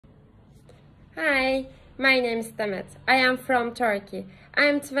Hi, my name is Demet. I am from Turkey. I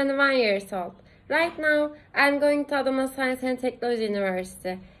am 21 years old. Right now, I am going to Adana Science and Technology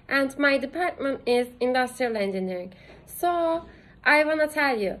University, and my department is Industrial Engineering. So, I wanna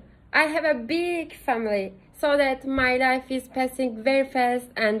tell you, I have a big family, so that my life is passing very fast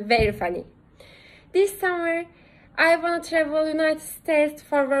and very funny. This summer, I want to travel United States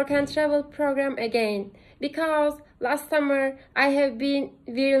for work and travel program again because last summer I have been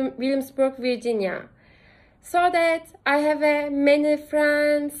Williamsburg, Virginia. So that I have many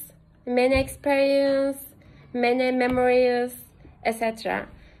friends, many experience, many memories, etc.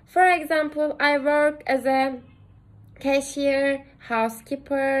 For example, I work as a cashier,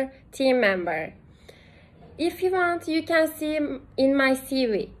 housekeeper, team member. If you want, you can see in my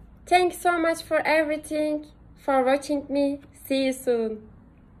CV. Thanks so much for everything, for watching me. See you soon.